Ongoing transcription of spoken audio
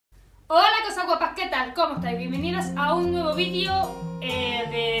Hola cosas guapas, ¿qué tal? ¿Cómo estáis? Bienvenidas a un nuevo vídeo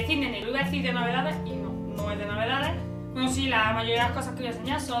de cine negro. Iba a decir de novedades y no es de novedades. Bueno, sí, la mayoría de las cosas que voy a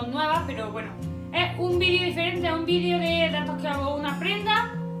enseñar son nuevas, pero bueno, es un vídeo diferente a un vídeo de estos que hago una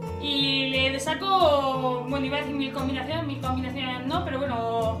prenda y le saco, bueno, iba a decir mil combinaciones no, pero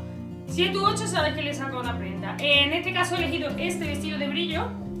bueno, 7 u 8 sabes que le saco una prenda. En este caso he elegido este vestido de brillo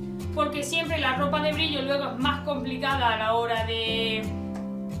porque siempre la ropa de brillo luego es más complicada a la hora de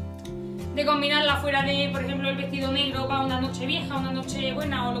combinarla fuera de, por ejemplo, el vestido negro para una noche vieja, una noche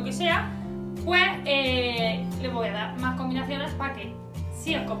buena o lo que sea. Pues le voy a dar más combinaciones para que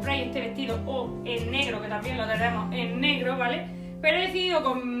si os compráis este vestido o el negro, que también lo tenemos en negro, ¿vale? Pero he decidido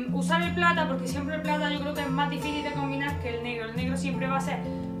usar el plata porque siempre el plata yo creo que es más difícil de combinar que el negro. El negro siempre va a ser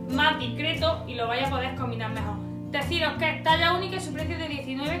más discreto y lo vais a poder combinar mejor. Deciros que es talla única y su precio es de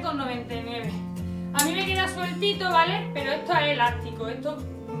 19,99. A mí me queda sueltito, ¿vale? Pero esto es elástico, esto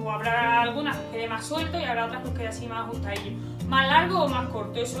habrá algunas que quede más suelto y habrá otras que quede así más ajustadillo. Más largo o más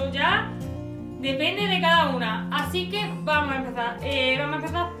corto, eso ya depende de cada una. Así que vamos a empezar. Vamos a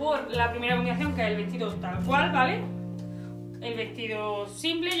empezar por la primera combinación, que es el vestido tal cual, ¿vale? El vestido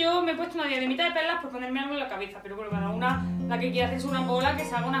simple. Yo me he puesto una diademita de perlas por ponerme algo en la cabeza, pero bueno, cada una, la que quiera hacerse una bola, que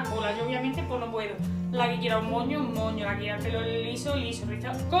se haga una cola. Yo obviamente pues no puedo. La que quiera un moño, la que quiera el pelo liso,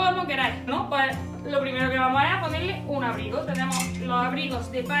 rizado, como queráis, ¿no? Pues lo primero que vamos a ponerle un abrigo. Tenemos los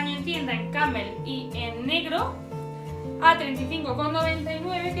abrigos de paño en tienda en camel y en negro a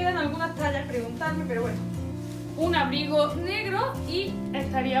 35,99. Quedan algunas tallas, preguntarme, pero bueno, un abrigo negro y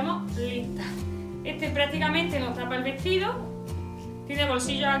estaríamos listas. Este prácticamente nos tapa el vestido. Tiene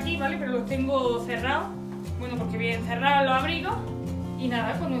bolsillos aquí, ¿vale? Pero los tengo cerrados. Bueno, porque vienen cerrados los abrigos. Y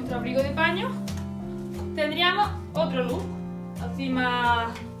nada, con nuestro abrigo de paño tendríamos otro look, así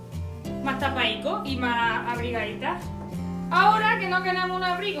más tapaico y más abrigadita. Ahora que no queremos un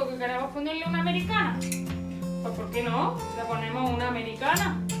abrigo, que queremos ponerle una americana, pues ¿por qué no? Le ponemos una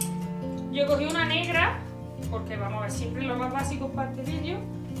americana. Yo cogí una negra, porque vamos a ver, siempre lo más básico para este vídeo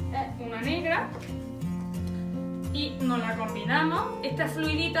es una negra. Y nos la combinamos. Esta es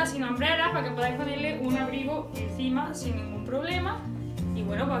fluidita, sin hombreras, para que podáis ponerle un abrigo encima sin ningún problema. Y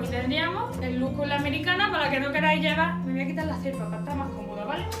bueno, pues aquí tendríamos el look con la americana. Para que no queráis llevar, me voy a quitar la cerca para estar más cómoda,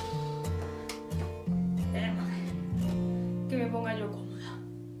 ¿vale? Que me ponga yo cómoda.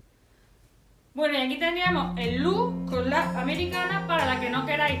 Bueno, y aquí tendríamos el look con la americana. Para la que no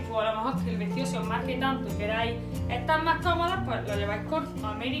queráis, pues a lo mejor que el vestido se os marque tanto y queráis estar más cómodas, pues lo lleváis con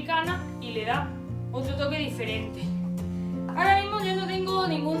americana y le da otro toque diferente. Ahora mismo yo no tengo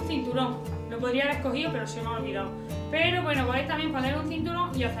ningún cinturón. Lo podría haber escogido, pero se me ha olvidado. Pero bueno, podéis también poner un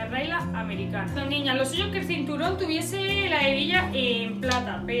cinturón y os cerráis la americana. Entonces, niñas, lo suyo es que el cinturón tuviese la hebilla en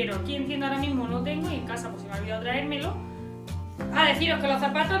plata, pero aquí en tienda ahora mismo no tengo y en casa pues se me ha olvidado traérmelo. A deciros que los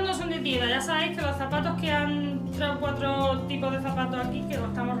zapatos no son de tienda. Ya sabéis que los zapatos que han traído 4 tipos de zapatos aquí, que los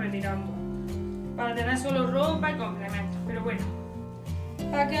estamos retirando para tener solo ropa y complementos. Pero bueno,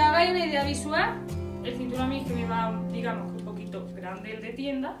 para que hagáis una idea visual, el cinturón a mí es que me va, digamos, un poquito grande el de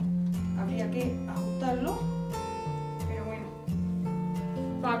tienda. Habría que ajustarlo, pero bueno,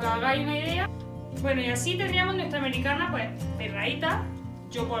 para que hagáis una idea. Bueno, y así tendríamos nuestra americana pues cerradita.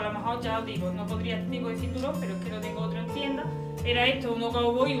 Yo pues a lo mejor ya os digo, no podría este tipo de cinturón, pero es que no tengo otro en tienda. Era esto, uno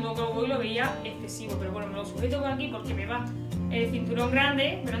cowboy lo veía excesivo, pero bueno, me lo sujeto por aquí porque me va el cinturón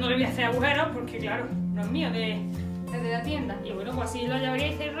grande, pero no le voy a hacer agujeros porque claro, no es mío, de la tienda. Y bueno, pues así lo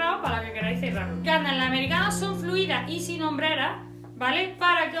llevaríais cerrado para que queráis cerrarlo. Que andan, las americanas son fluidas y sin hombreras, ¿vale?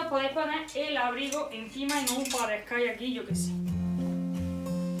 Para que os podáis poner el abrigo encima y no os parezcáis aquí, yo que sé.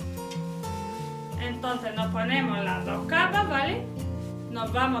 Entonces nos ponemos las dos capas, ¿vale?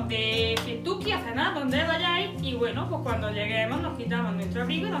 Nos vamos de fiestuki a cenar, donde vayáis. Y bueno, pues cuando lleguemos nos quitamos nuestro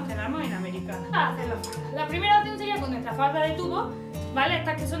abrigo y nos quedamos en americana. A hacer la falda. La primera opción sería con nuestra falda de tubo, ¿vale?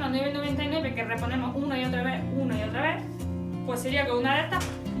 Estas que son a 9,99, que reponemos una y otra vez, pues sería con una de estas.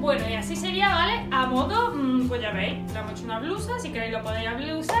 Bueno, y así sería, ¿vale? A modo, pues ya veis, le hemos hecho una blusa, si queréis lo podéis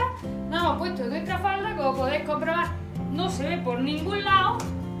usar. Nos hemos puesto nuestra falda, como podéis comprobar, no se ve por ningún lado.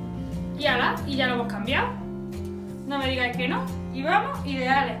 Y ala, y ya lo hemos cambiado. No me digáis que no. Y vamos,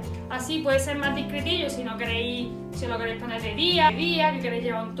 ideales. Así puede ser más discretillo si no queréis, si lo queréis poner de día, que queréis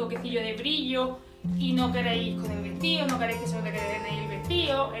llevar un toquecillo de brillo y no queréis con el vestido, no queréis que se os quede el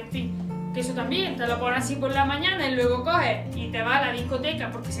vestido, en fin, que eso también te lo pones así por la mañana y luego coges y te vas a la discoteca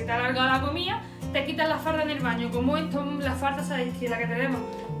porque se te ha alargado la comida, te quitas la farda en el baño. Como esto, la farda, sabéis que la que tenemos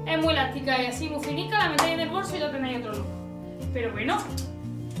es muy elástica y así muy finica, la metéis en el bolso y ya tenéis otro look. Pero bueno,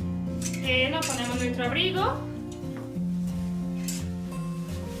 nos ponemos nuestro abrigo,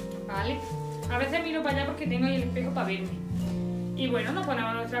 ¿vale? A veces miro para allá porque tengo ahí el espejo para verme. Y bueno, nos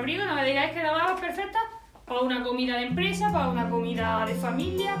ponemos nuestro abrigo, no me digáis que la vamos perfecta para una comida de empresa, para una comida de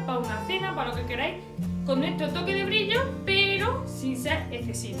familia, para una cena, para lo que queráis, con nuestro toque de brillo, pero sin ser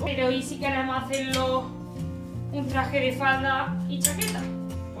excesivo. Pero ¿y si queremos hacerlo un traje de falda y chaqueta?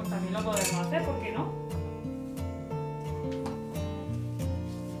 Pues también lo podemos hacer, ¿por qué no?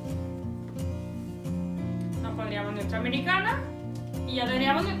 Nos pondríamos nuestra americana y ya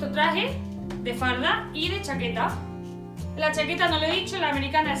tendríamos nuestro traje de falda y de chaqueta. La chaqueta, no lo he dicho, las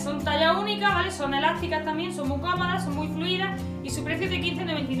americanas son talla única, ¿vale? Son elásticas también, son muy cómodas, son muy fluidas y su precio es de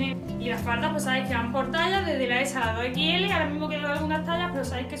 15,99. Y las faldas, pues sabéis que van por tallas, desde la S a la 2XL, ahora mismo quedan algunas tallas, pero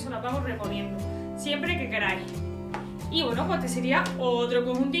sabéis que eso las vamos reponiendo, siempre que queráis. Y bueno, pues este sería otro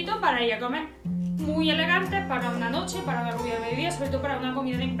conjuntito para ir a comer, muy elegantes para una noche, para una comida de mediodía, sobre todo para una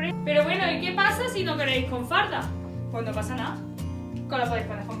comida de empresa. Pero bueno, ¿y qué pasa si no queréis con falda? Pues no pasa nada, que lo podéis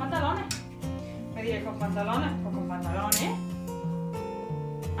poner con pantalones. Me diréis, ¿con pantalones? Pues con pantalones.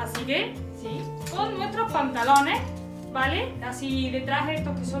 Así que, sí, con nuestros pantalones, ¿vale? Así de traje,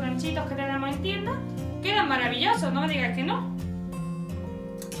 estos que son anchitos que tenemos en tienda, quedan maravillosos, no me digáis que no.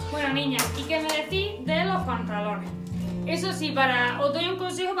 Bueno, niñas, ¿y qué me decís de los pantalones? Eso sí, os doy un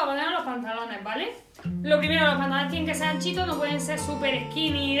consejo para poner los pantalones, ¿vale? Lo primero, los pantalones tienen que ser anchitos, no pueden ser súper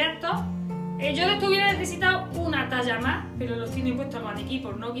skinny y de estos. Yo de esto hubiera necesitado una talla más, pero los tiene puesto el maniquí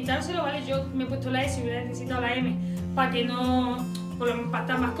por no quitárselo, ¿vale? Yo me he puesto la S y hubiera necesitado la M para que no... para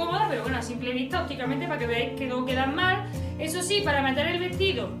estar más cómoda, pero bueno, a simple vista, ópticamente, para que veáis que no quedan mal. Eso sí, para meter el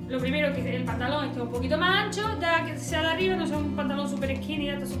vestido, lo primero es que el pantalón esté un poquito más ancho, ya que sea de arriba, no sea un pantalón súper skinny,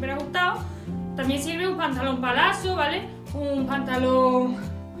 ya está súper ajustado. También sirve un pantalón palazo, ¿vale? Un pantalón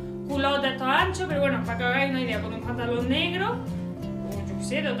culot de estos anchos, pero bueno, para que hagáis una idea, con un pantalón negro, yo qué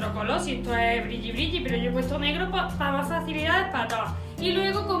sé, de otro color, si esto es brilli, pero yo he puesto negro para más facilidades para todas. Y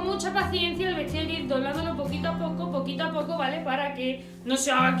luego con mucha paciencia el vestido hay que ir doblándolo poquito a poco, ¿vale? Para que no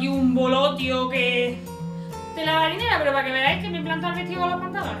se haga aquí un bolotio que... de la marinera, pero para que veáis que me planta el vestido con los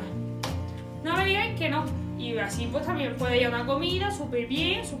pantalones. No me digáis que no. Y así pues también puede ir a una comida súper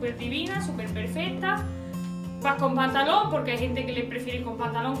bien, súper divina, súper perfecta. Vas con pantalón, porque hay gente que le prefiere con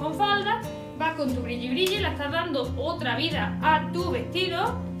pantalón con falda. Vas con tu brilli, le estás dando otra vida a tu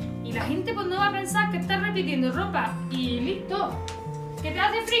vestido. Y la gente pues no va a pensar que estás repitiendo ropa. Y listo. ¿Que te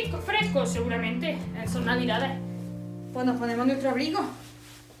hace fresco? Seguramente. Son navidades. Pues nos ponemos nuestro abrigo.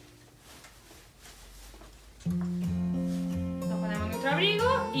 Nos ponemos nuestro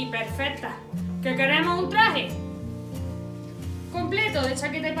abrigo y perfecta. ¿Que queremos un traje completo de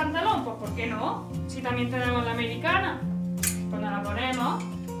chaqueta y pantalón? Pues ¿por qué no? Si también tenemos la americana. Pues nos la ponemos.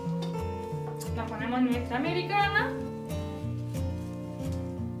 Nos ponemos nuestra americana.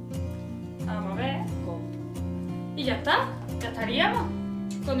 Vamos a ver. Y ya está. Ya estaríamos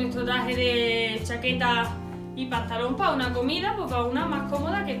con nuestro traje de chaqueta y pantalón para una comida, pues para una más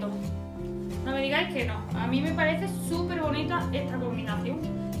cómoda que todo. No me digáis que no. A mí me parece súper bonita esta combinación.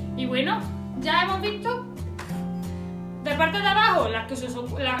 Y bueno, ya hemos visto de parte de abajo las que se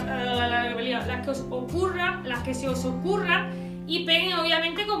os ocurran y peguen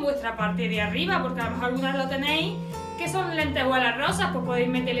obviamente con vuestra parte de arriba, porque a lo mejor algunas lo tenéis que son lentejuelas rosas, pues podéis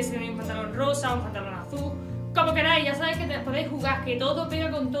meterles en un pantalón rosa, un pantalón azul, como queráis. Ya sabéis que podéis jugar, que todo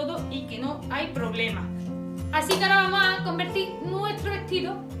pega con todo y que no hay problema. Así que ahora vamos a convertir nuestro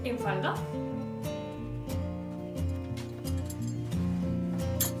vestido en falda.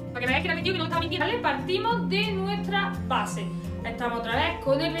 Para que veáis que era el vestido que no estaba mintiendo, ¿vale? Partimos de nuestra base. Estamos otra vez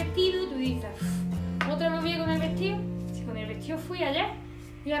con el vestido y tú dices, ¿otra vez voy con el vestido? Si con el vestido fui ayer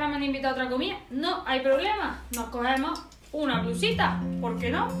y ahora me han invitado a otra comida, no hay problema. Nos cogemos una blusita, ¿por qué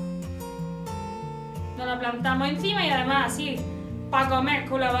no? Nos la plantamos encima y además así, para comer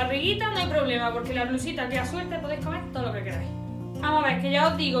con la barriguita no hay problema, porque la blusita queda suelta y podéis comer todo lo que queráis. Vamos a ver, que ya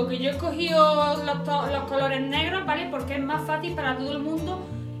os digo que yo he escogido los colores negros, ¿vale? Porque es más fácil para todo el mundo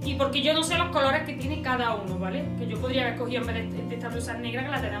y porque yo no sé los colores que tiene cada uno, ¿vale? Que yo podría haber cogido en vez de esta blusa negra que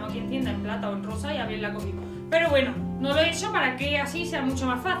la tenemos aquí en tienda, en plata o en rosa, y haberla cogido. Pero bueno, no lo he hecho para que así sea mucho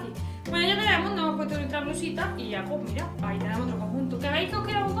más fácil. Bueno, ya tenemos, nos hemos puesto nuestra blusita y ya pues mira, ahí tenemos otro conjunto. ¿Que veis que os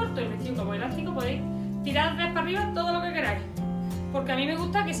queda muy corto? El vestido como elástico podéis tirar de para arriba todo lo que queráis. Porque a mí me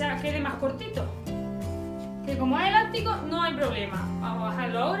gusta que quede más cortito. Que como es elástico no hay problema. Vamos a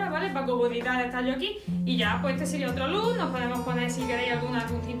bajarlo ahora, ¿vale? Para comodidad de estar yo aquí. Y ya, pues este sería otro look. Nos podemos poner, si queréis, algún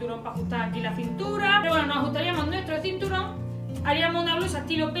cinturón para ajustar aquí la cintura. Pero bueno, nos ajustaríamos nuestro cinturón. Haríamos una blusa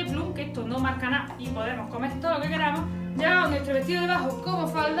estilo peplum, que esto no marca nada y podemos comer todo lo que queramos. Llevamos nuestro vestido debajo como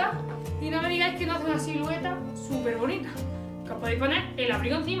falda. Y no me digáis que no hace una silueta súper bonita. Que os podéis poner el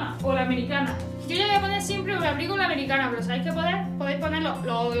abrigo encima o la americana. Yo ya voy a poner siempre el abrigo o la americana, pero sabéis que podéis poner los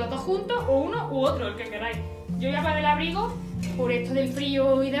dos juntos o uno u otro, el que queráis. Yo voy a poner el abrigo por esto del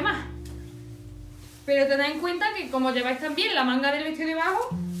frío y demás. Pero tened en cuenta que como lleváis también la manga del vestido debajo,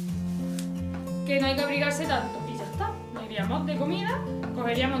 que no hay que abrigarse tanto. Y ya está, nos iríamos de comida,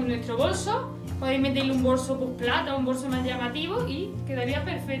 cogeríamos nuestro bolso, podéis meterle un bolso pues plata, un bolso más llamativo y quedaría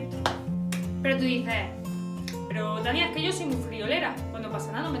perfecto. Pero tú dices, pero Tania, es que yo soy muy friolera, pues no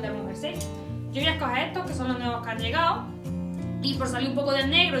pasa nada, no metemos un jersey. Yo voy a escoger estos, que son los nuevos que han llegado, y por salir un poco del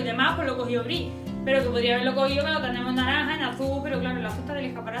negro y demás, pues lo he cogido gris. Pero que podría haberlo cogido, que lo tenemos en naranja, en azul, pero claro, el azul está del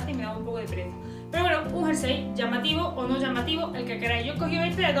escaparate y me da un poco de pereza. Pero bueno, un jersey llamativo o no llamativo, el que queráis. Yo he cogido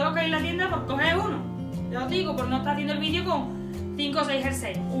este de todos los que hay en la tienda por coger uno. Ya os digo, por no estar haciendo el vídeo con 5 o 6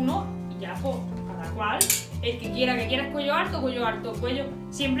 jerseys. Uno y ya, pues, cada cual. El que quiera cuello alto, cuello.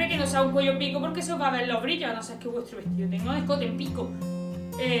 Siempre que no sea un cuello pico porque se os va a ver los brillos, a no ser que vuestro vestido tenga un escote en pico.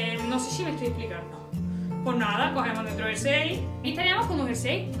 No sé si me estoy explicando. Pues nada, cogemos nuestro jersey y estaríamos con un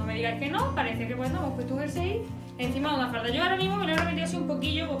jersey. No me digáis que no, parece que pues no, hemos puesto un jersey encima de una falda. Yo ahora mismo me lo he remetido así un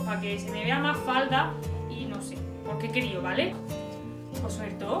poquillo pues para que se me vea más falda y no sé, porque he querido, ¿vale? Pues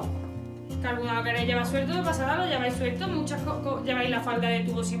suelto. Que alguna lo queréis llevar suelto, de pasada lo lleváis suelto. Muchas lleváis la falda de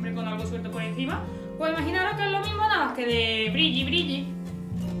tubo siempre con algo suelto por encima. Pues imaginaros que es lo mismo, nada más que de brilli.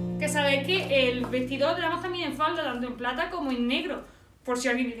 Que sabéis que el vestido lo tenemos también en falda, tanto en plata como en negro. Por si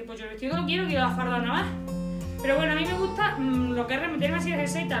alguien dice, pues yo el vestido no quiero la falda nada más. Pero bueno, a mí me gusta lo que es remeterme así el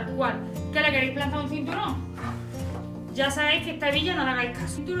jersey tal cual. Que le queréis plantar un cinturón. Ya sabéis que esta hebilla no le hagáis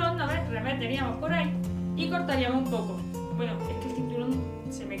caso. Cinturón, a ver, remeteríamos por ahí y cortaríamos un poco. Bueno, es que el cinturón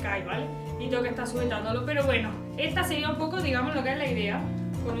se me cae, ¿vale? Y tengo que estar sujetándolo, pero bueno, esta sería un poco, digamos, lo que es la idea.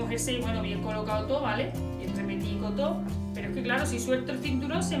 Con un jersey, bueno, bien colocado todo, ¿vale? Bien remetido todo. Pero es que claro, si suelto el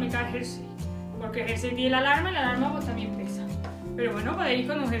cinturón se me cae el jersey. Porque el jersey tiene la alarma y la alarma pues también pesa. Pero bueno, podéis ir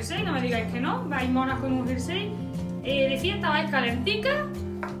con un jersey, no me digáis que no. Vais monas con un jersey de fiesta, vais calentica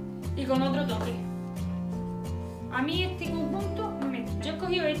y con otro toque. A mí este conjunto, yo he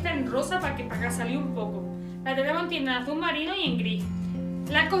escogido esta en rosa para que salga un poco. La tenemos en tienda en azul marino y en gris.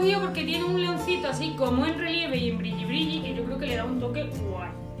 La he escogido porque tiene un leoncito así como en relieve y en brilli, que yo creo que le da un toque guay.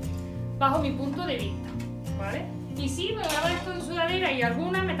 Bajo mi punto de vista, ¿vale? Y sí, me voy a ver esto en sudadera y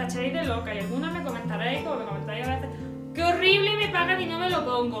algunas me tacharéis de loca y algunas me comentaréis, como me comentaréis a veces, ¡qué horrible me pagan y no me lo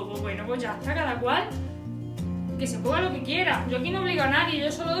pongo! Pues bueno, pues ya está, cada cual que se ponga lo que quiera. Yo aquí no obligo a nadie,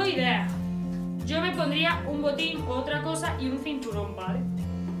 yo solo doy ideas. Yo me pondría un botín o otra cosa y un cinturón, ¿vale?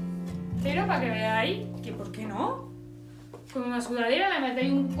 Pero para que veáis que ¿por qué no? Con una sudadera le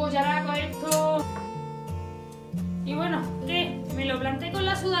metéis un collaraco a esto. Y bueno, ¿qué? Me lo planté con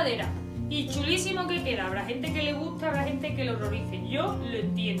la sudadera. Y chulísimo que queda. Habrá gente que le gusta, habrá gente que lo horrorice. Yo lo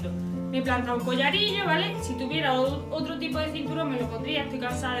entiendo. Me he plantado un collarillo, ¿vale? Si tuviera otro tipo de cinturón me lo pondría. Estoy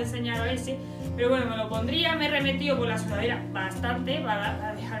cansada de enseñaros ese. Pero bueno, me lo pondría. Me he remetido por la sudadera bastante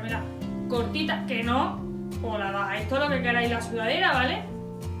para dejármela cortita. Que no, o la bajáis todo lo que queráis la sudadera, ¿vale?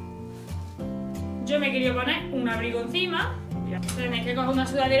 Yo me he querido poner un abrigo encima. Tenéis que coger una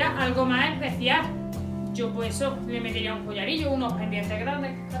sudadera algo más especial. Yo pues eso, le metería un collarillo, unos pendientes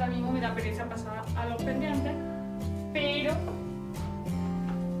grandes, que ahora mismo me da pereza pasar a los pendientes. Pero,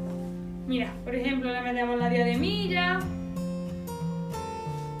 mira, por ejemplo, le metemos la diademilla.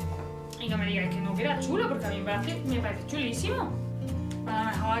 Y no me digáis que no queda chulo, porque a mí me parece chulísimo. A lo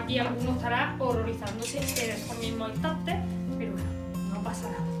mejor aquí alguno estará horrorizándose en estos mismos instantes, pero bueno, no pasa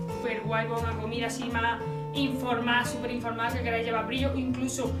nada. Súper guay con una comida así más informada, súper informada, que queráis llevar brillo,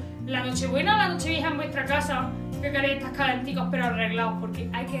 incluso la nochebuena o la nochevieja en vuestra casa, que queréis estar calenticos pero arreglados, porque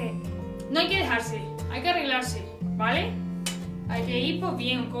no hay que dejarse, hay que arreglarse, ¿vale? Hay que ir pues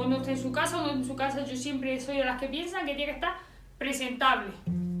bien, cuando uno esté en su casa o no en su casa. Yo siempre soy de las que piensan que tiene que estar presentable.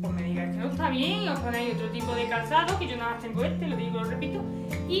 Pues me digáis que no está bien, os ponéis otro tipo de calzado, que yo nada más tengo este, lo digo, lo repito,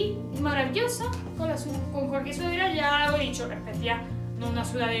 y maravillosa, con cualquier sudadera, ya lo he dicho, especial, no una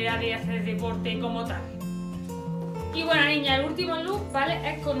sudadera de hacer deporte como tal. Y bueno, niña, el último look, ¿vale?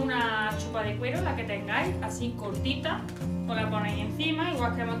 Es con una chupa de cuero, la que tengáis, así cortita, os la ponéis encima,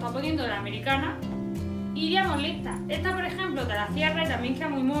 igual que hemos estado poniendo la americana, y iríamos listas. Esta, por ejemplo, te la cierras y también queda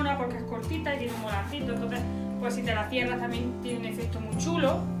muy mona porque es cortita y tiene un molarcito, entonces, pues si te la cierras también tiene un efecto muy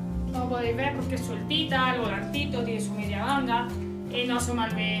chulo, como podéis ver, porque es sueltita, el volarcito, tiene su media manga, no asoma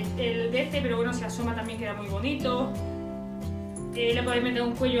el de este, pero bueno, si asoma también queda muy bonito. Le podéis meter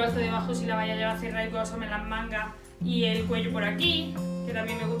un cuello alto debajo si la vais a llevar cerrada y que asomen las mangas y el cuello por aquí, que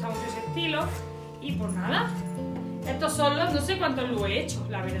también me gusta mucho ese estilo. Y pues nada, estos son los, no sé cuántos lo he hecho,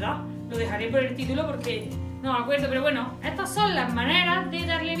 la verdad, lo dejaré por el título porque no me acuerdo, pero bueno, estas son las maneras de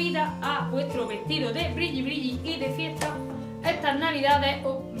darle vida a vuestro vestido de brilli y de fiesta estas navidades,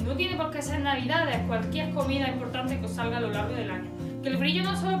 o no tiene por qué ser navidades, cualquier comida importante que os salga a lo largo del año. Que el brillo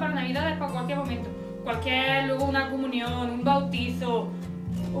no es solo para navidades, para cualquier momento. luego una comunión, un bautizo,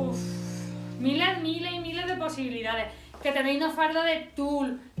 miles y miles de posibilidades. Que tenéis una falda de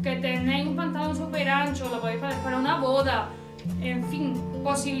tul, que tenéis un pantalón súper ancho, lo podéis hacer para una boda. En fin,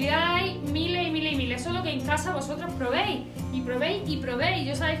 posibilidades hay miles y miles y miles. Eso es lo que en casa vosotros probéis y probéis y probéis.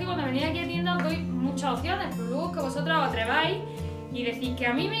 Yo sabéis que cuando venís aquí a tienda os doy muchas opciones, pero luego que vosotros os atreváis y decís que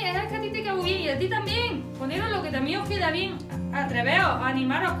a mí es que a ti te queda muy bien y a ti también. Poneros lo que también os queda bien, atreveos,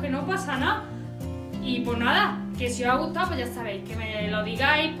 animaros, que no pasa nada. Y pues nada, que si os ha gustado, pues ya sabéis, que me lo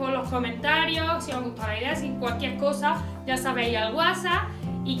digáis por los comentarios, si os ha gustado la idea, si cualquier cosa, ya sabéis al WhatsApp.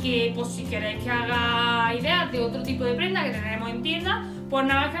 Y que pues si queréis que haga ideas de otro tipo de prenda que tenemos en tienda, pues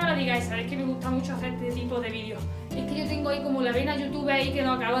nada más que me lo digáis. Sabéis que me gusta mucho hacer este tipo de vídeos. Es que yo tengo ahí como la vena YouTube ahí que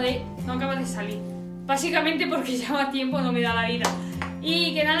no acaba de salir. Básicamente porque ya más tiempo no me da la vida.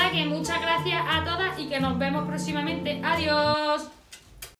 Y que nada, que muchas gracias a todas y que nos vemos próximamente. ¡Adiós!